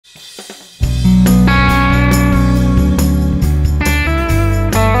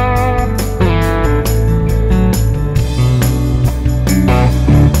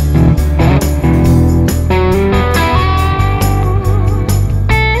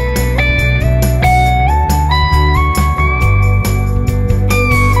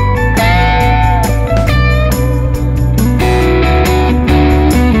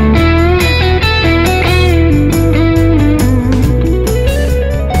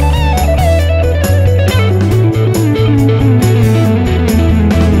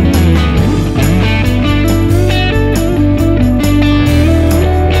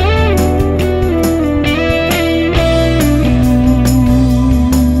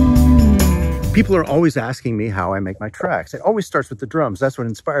People are always asking me how I make my tracks. It always starts with the drums. That's what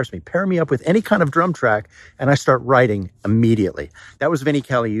inspires me. Pair me up with any kind of drum track, and I start writing immediately. That was Vinnie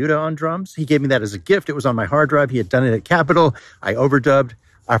Colaiuta on drums. He gave me that as a gift. It was on my hard drive. He had done it at Capitol. I overdubbed,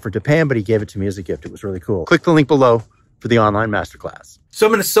 offered to pay him, but he gave it to me as a gift. It was really cool. Click the link below for the online masterclass. So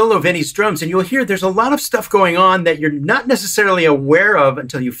I'm going to solo Vinnie's drums, and you'll hear there's a lot of stuff going on that you're not necessarily aware of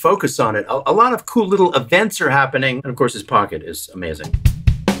until you focus on it. A lot of cool little events are happening, and of course his pocket is amazing.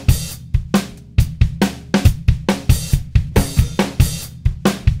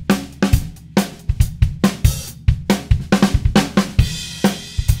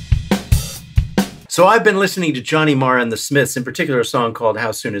 So I've been listening to Johnny Marr and the Smiths, in particular a song called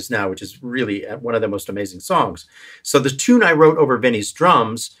How Soon Is Now, which is really one of their most amazing songs. So the tune I wrote over Vinnie's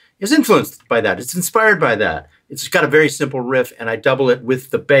drums is influenced by that. It's inspired by that. It's got a very simple riff, and I double it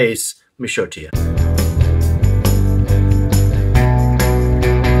with the bass. Let me show it to you.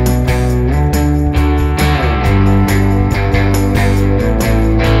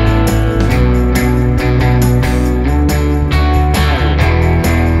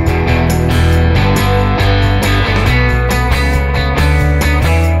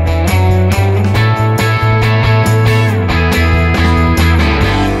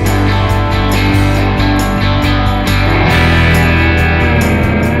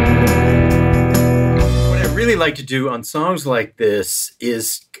 Like to do on songs like this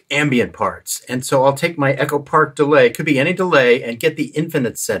is ambient parts, and so I'll take my Echo Park delay, could be any delay, and get the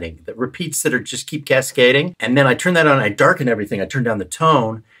infinite setting, that repeats that are just keep cascading, and then I turn that on, I darken everything, I turn down the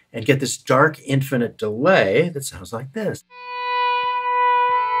tone and get this dark infinite delay that sounds like this.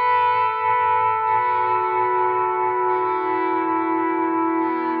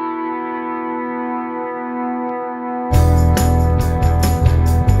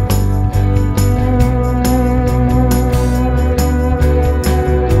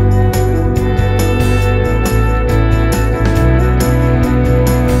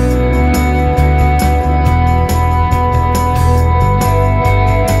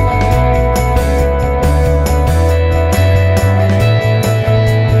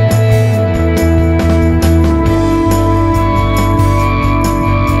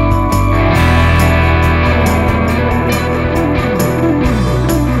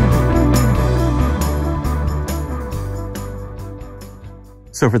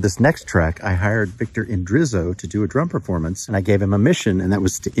 So for this next track, I hired Victor Indrizzo to do a drum performance, and I gave him a mission, and that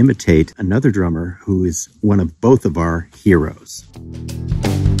was to imitate another drummer who is one of both of our heroes.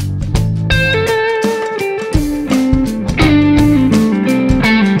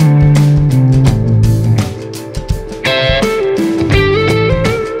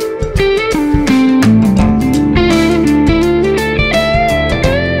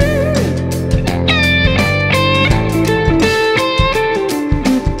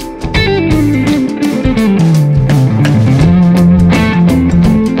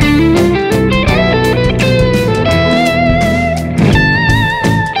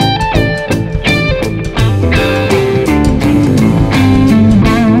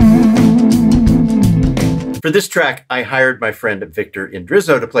 For this track, I hired my friend Victor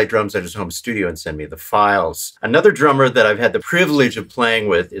Indrizzo to play drums at his home studio and send me the files. Another drummer that I've had the privilege of playing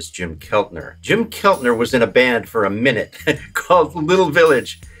with is Jim Keltner. Jim Keltner was in a band for a minute called Little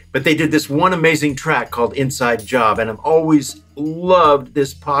Village, but they did this one amazing track called Inside Job, and I've always loved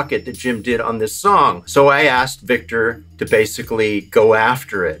this pocket that Jim did on this song. So I asked Victor to basically go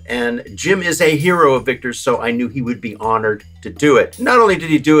after it. And Jim is a hero of Victor's, so I knew he would be honored to do it. Not only did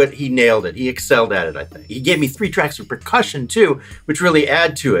he do it, he nailed it. He excelled at it, I think. He gave me 3 tracks of percussion too, which really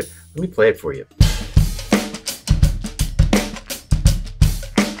add to it. Let me play it for you.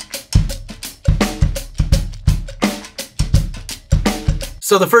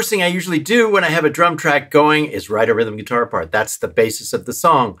 So the first thing I usually do when I have a drum track going is write a rhythm guitar part. That's the basis of the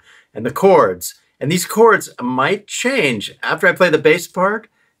song and the chords. And these chords might change. After I play the bass part,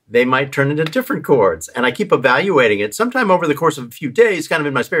 they might turn into different chords. And I keep evaluating it sometime over the course of a few days, kind of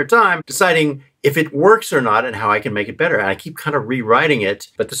in my spare time, deciding if it works or not and how I can make it better. And I keep kind of rewriting it,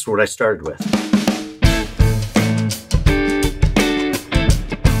 but this is what I started with.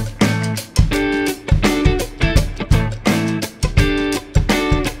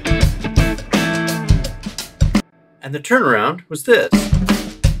 And the turnaround was this.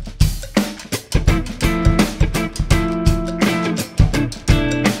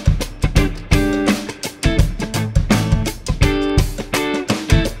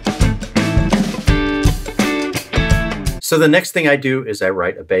 So the next thing I do is I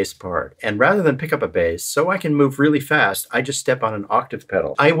write a bass part. And rather than pick up a bass, so I can move really fast, I just step on an octave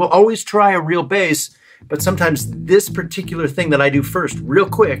pedal. I will always try a real bass, but sometimes this particular thing that I do first, real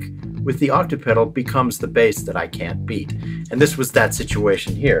quick, with the octave pedal becomes the bass that I can't beat. And this was that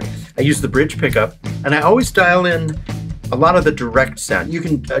situation here. I use the bridge pickup, and I always dial in a lot of the direct sound. You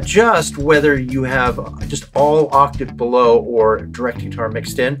can adjust whether you have just all octave below or direct guitar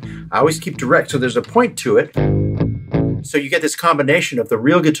mixed in. I always keep direct, so there's a point to it. So you get this combination of the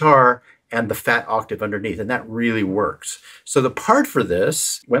real guitar and the fat octave underneath, and that really works. So the part for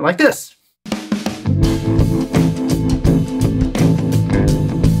this went like this.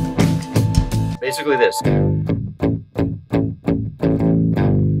 Basically this. And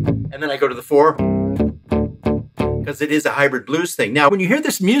then I go to the 4, because it is a hybrid blues thing. Now, when you hear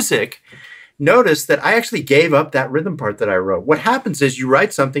this music, notice that I actually gave up that rhythm part that I wrote. What happens is you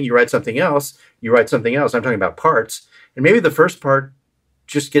write something, you write something else, you write something else. I'm talking about parts. And maybe the first part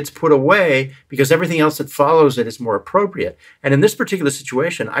just gets put away because everything else that follows it is more appropriate. And in this particular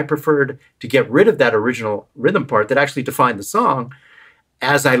situation, I preferred to get rid of that original rhythm part that actually defined the song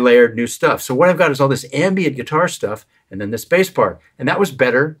as I layered new stuff. So what I've got is all this ambient guitar stuff and then this bass part. And that was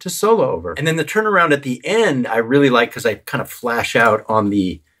better to solo over. And then the turnaround at the end, I really like because I kind of flash out on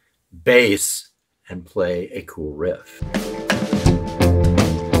the bass and play a cool riff.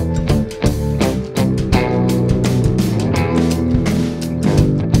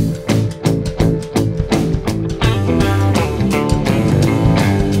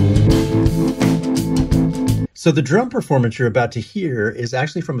 So the drum performance you're about to hear is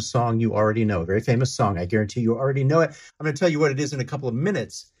actually from a song you already know, a very famous song. I guarantee you already know it. I'm going to tell you what it is in a couple of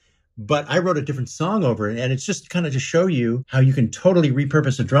minutes, but I wrote a different song over it, and it's just kind of to show you how you can totally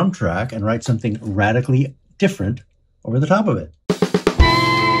repurpose a drum track and write something radically different over the top of it.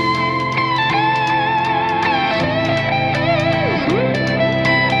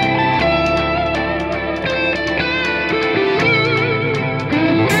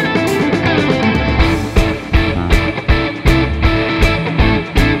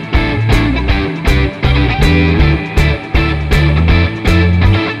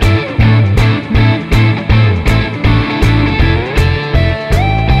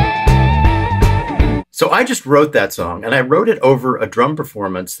 So I just wrote that song, and I wrote it over a drum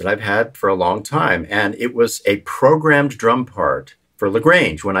performance that I've had for a long time, and it was a programmed drum part for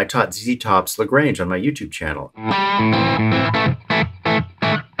Lagrange when I taught ZZ Top's Lagrange on my YouTube channel.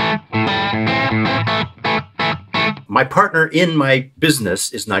 My partner in my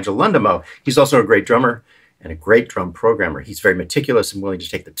business is Nigel Lundamo. He's also a great drummer and a great drum programmer. He's very meticulous and willing to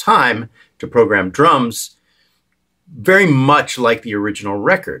take the time to program drums, very much like the original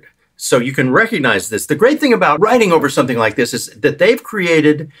record. So you can recognize this. The great thing about writing over something like this is that they've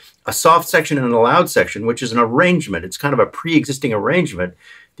created a soft section and a loud section, which is an arrangement. It's kind of a pre-existing arrangement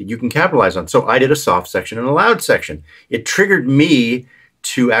that you can capitalize on. So I did a soft section and a loud section. It triggered me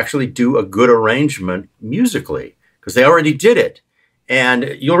to actually do a good arrangement musically because they already did it.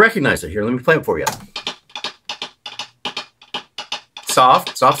 And you'll recognize it. Here, let me play it for you.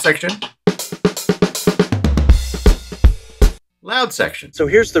 Soft section. Loud section. So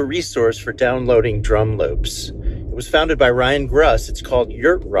here's the resource for downloading drum loops. It was founded by Ryan Gruss. It's called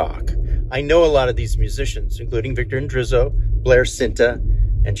Yurt Rock. I know a lot of these musicians, including Victor Indrizzo, Blair Cinta,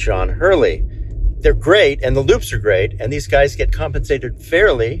 and Sean Hurley. They're great, and the loops are great, and these guys get compensated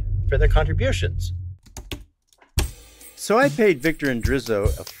fairly for their contributions. So I paid Victor Indrizzo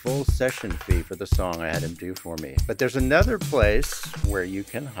a full session fee for the song I had him do for me. But there's another place where you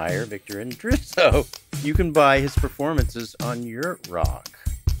can hire Victor Indrizzo. You can buy his performances on Yurt Rock.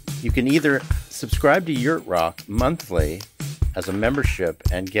 You can either subscribe to Yurt Rock monthly as a membership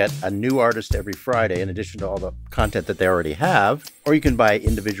and get a new artist every Friday in addition to all the content that they already have, or you can buy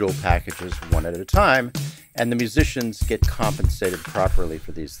individual packages one at a time, and the musicians get compensated properly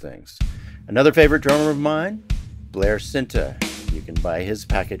for these things. Another favorite drummer of mine, Blair Cinta. You can buy his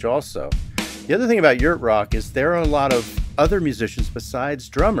package also. The other thing about Yurt Rock is there are a lot of other musicians besides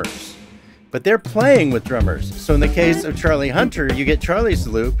drummers, but they're playing with drummers. So in the case of Charlie Hunter, you get Charlie's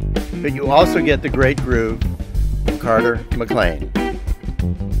loop, but you also get the great groove of Carter McLean.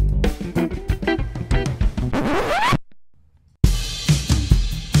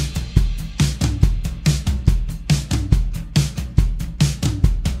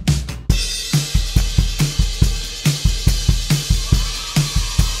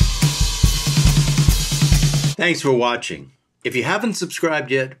 Thanks for watching. If you haven't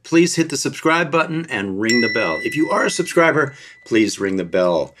subscribed yet, please hit the subscribe button and ring the bell. If you are a subscriber, please ring the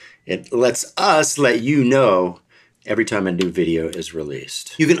bell. It lets us let you know every time a new video is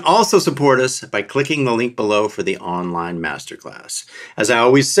released. You can also support us by clicking the link below for the online masterclass. As I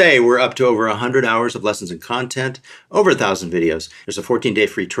always say, we're up to over 100 hours of lessons and content, over 1,000 videos. There's a 14-day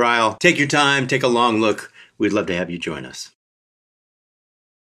free trial. Take your time, take a long look. We'd love to have you join us.